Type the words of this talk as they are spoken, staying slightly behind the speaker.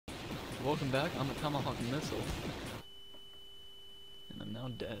Welcome back. I'm a Tomahawk missile. And I'm now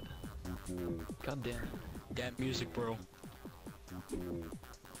dead. God damn it. That music, bro.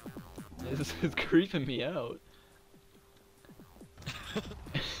 This is creeping me out.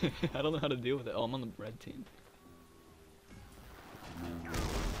 I don't know how to deal with it. Oh, I'm on the red team.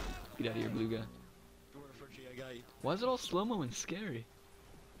 Get out of here, blue guy. Why is it all slow-mo and scary?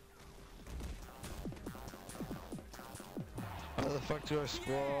 How the fuck do I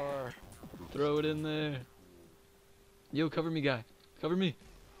score? Throw it in there. Yo, cover me, guy. Cover me.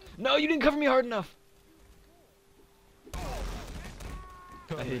 No, you didn't cover me hard enough.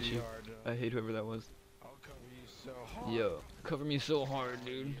 I hate you. I hate whoever that was. I'll cover you so hard. Yo, cover me so hard,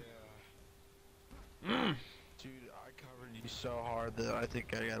 dude. Yeah. Dude, I covered you so hard that I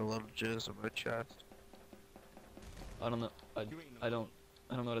think I got a little jizz on my chest. I don't know. I don't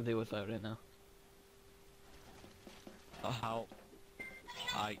know what to deal with that right now. How?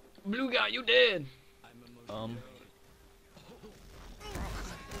 Blue guy, you dead.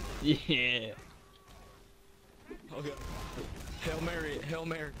 Yeah. Okay. Hail Mary, Hail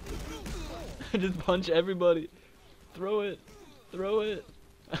Mary. Just punch everybody. Throw it. Throw it.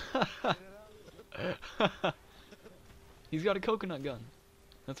 He's got a coconut gun.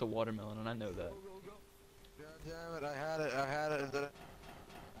 That's a watermelon, and I know that. God damn it, I had it.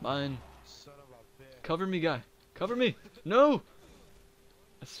 Mine. Son of a bitch. Cover me, guy. Cover me. No!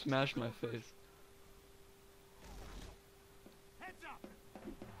 I smashed my face.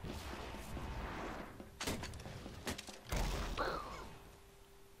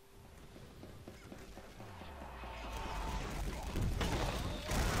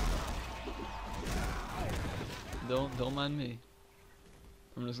 Don't mind me.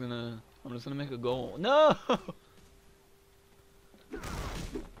 I'm just gonna make a goal. No!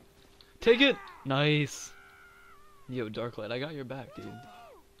 Take it! Nice! Yo, Darklight, I got your back, dude.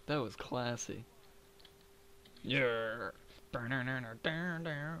 That was classy. Yeah. I classicked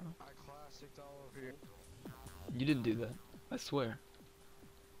all over here. You didn't do that. I swear.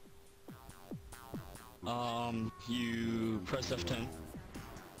 You press F10.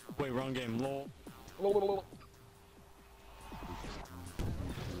 Wait, wrong game. Lol.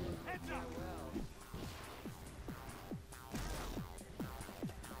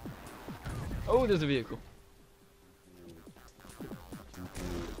 Oh, there's a vehicle.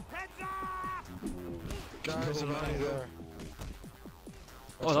 Guys, I'm out of there.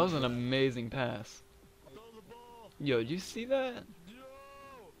 Oh, that was an amazing pass. Yo, did you see that?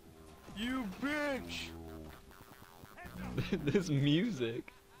 You bitch! This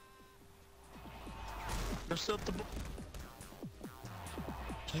music. Intercept the ball.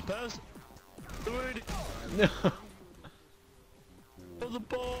 Can I pass? Wait. No. Throw the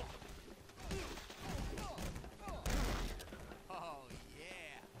ball.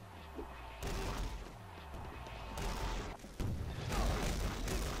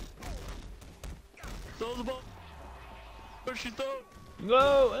 Throw the ball. Where's she throw?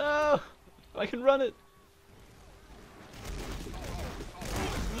 No, no. I can run it.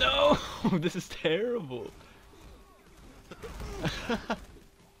 No, this is terrible.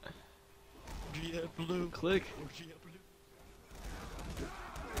 GMod blue. Click.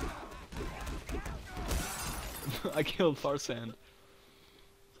 I killed Farsand.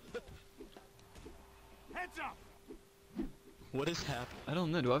 Heads up! What is happening? I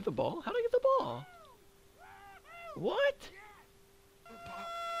don't know. Do I have the ball? How do I get the ball? What?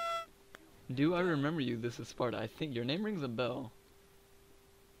 Do I remember you? This is Sparta. I think your name rings a bell.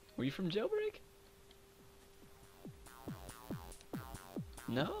 Were you from Jailbreak?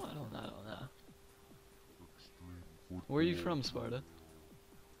 No, I don't know. Where are you from, Sparta?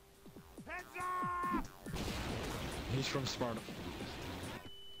 Heads up! He's from Sparta.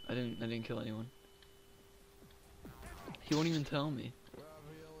 I didn't kill anyone. He won't even tell me.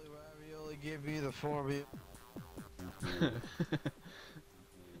 Ravioli, give me the formula.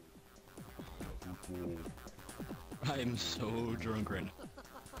 I am so drunk right now.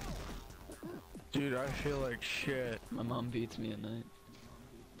 Dude, I feel like shit. My mom beats me at night.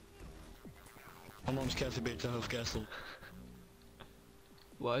 My mom's captivated to Hove Castle.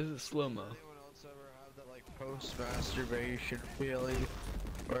 Why is it slow-mo? Anyone else ever have that like post-masturbation feeling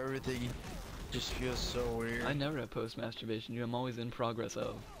where everything just feels so weird? I never have post-masturbation. I'm always in progress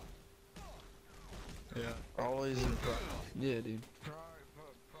of. Yeah. Always in Yeah, dude.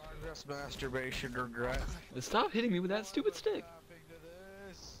 progress, masturbation, regret. Stop hitting me with that stupid stick.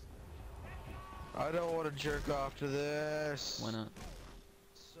 I don't want to jerk off to this. Why not?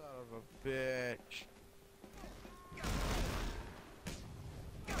 Son of a bitch.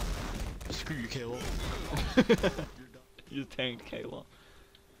 Screw you, Caleb. You just tanked Kayla.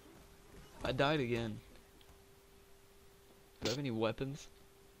 I died again. Do I have any weapons?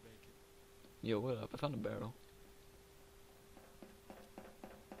 Yo, what up? I found a barrel.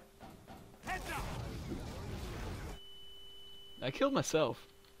 Heads up! I killed myself.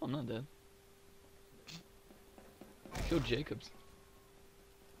 I'm not dead. I killed Jacobs.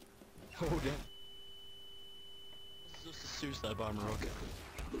 Oh, damn. This is just a suicide bomber, okay.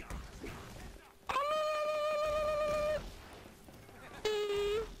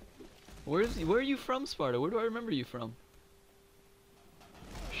 Where are you from, Sparta? Where do I remember you from?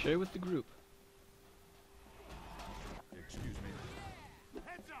 Share with the group. Excuse me.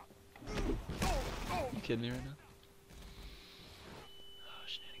 Heads up! You kidding me right now? Oh,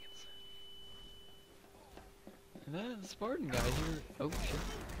 shenanigans. That Spartan guy here. Oh shit.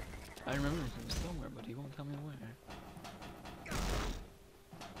 I remember him from somewhere, but he won't tell me where.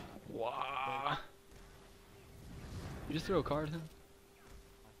 Wow. You just throw a card at him?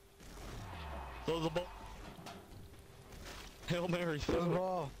 Throw the ball. Hail Mary, Throw the throw it.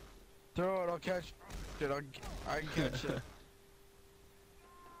 ball. Throw it, I'll catch it. I can catch it.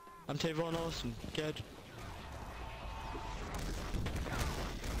 I'm Tavon Austin. Catch.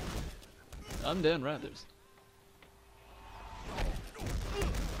 I'm Dan Rathers.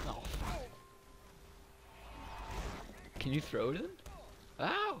 Oh, fuck. Can you throw it in?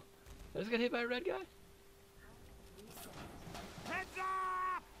 Ow! I just got hit by a red guy. Heads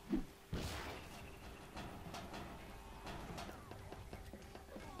up!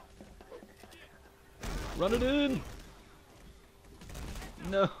 Run it in!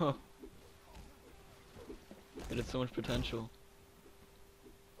 No! It had so much potential.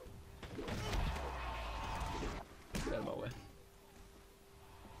 Get out of my way.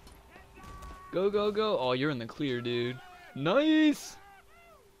 Go, go, go! Oh, you're in the clear, dude. Nice!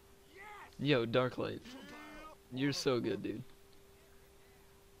 Yo, Darklight. You're so good, dude.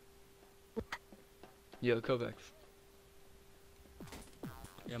 Yo, Kovacs.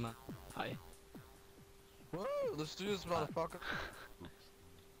 Yeah, man. Hi. Whoa, let's do this, motherfucker.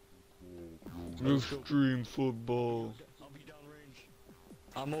 Extreme football. I'll be downrange.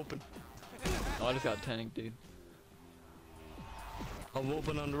 I'm open. Oh, I just got tanked, dude. I'm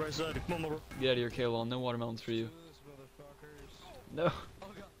open on the right side. Come on, bro. Get out of here, K-Wall. No watermelons for you. Let's do this, motherfuckers. No. Oh,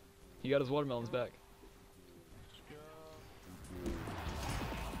 God. He got his watermelons back. Let's go.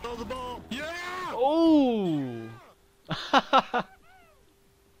 Throw the ball. Yeah! Oh!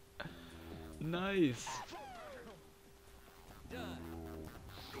 Nice.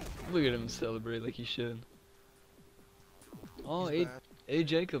 Look at him celebrate like he should. Oh, He's A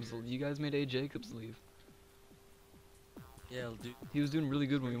Jacobs. You guys made A Jacobs leave. Yeah, dude. He was doing really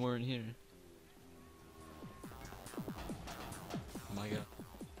good when we weren't here. Oh, my God.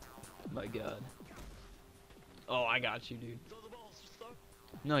 My God. Oh, I got you, dude. Throw the ball. Start.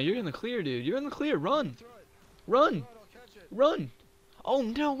 No, you're in the clear, dude. You're in the clear. Run. Throw it. Run. Throw it, I'll catch it. Run. Oh,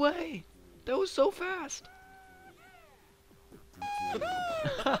 no way. That was so fast.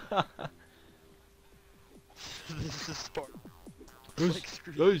 This is Sparta. Yes, Like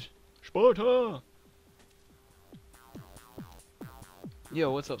screw- yes, Sparta.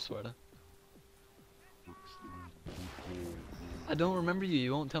 Yo, what's up, Sparta? I don't remember you.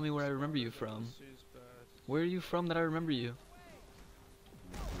 You won't tell me where I remember you from. This is bad. Where are you from that I remember you?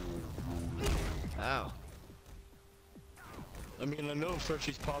 Ow. I mean, I know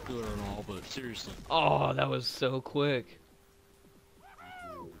Freshy's popular and all, but seriously. Oh, that was so quick.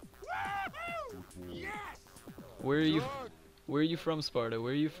 Yes! Where are you? Dog. Where are you from, Sparta?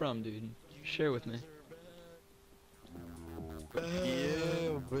 Where are you from, dude? Share with me.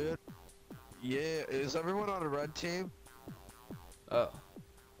 Yeah, man. Yeah, is everyone on a red team? Oh.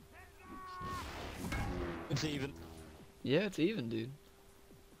 It's even. Yeah, it's even, dude.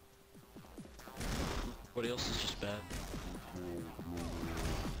 Everybody else is just bad.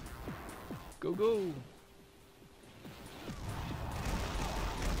 Go, go.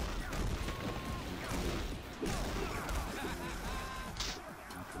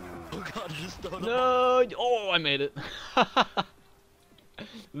 Oh God, just throw the ball. No. Oh, I made it.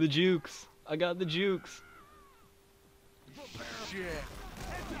 The jukes. I got the jukes. Shit.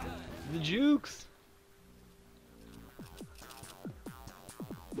 The jukes.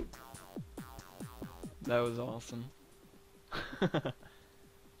 That was awesome.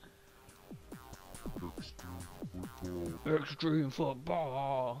 Extreme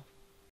football.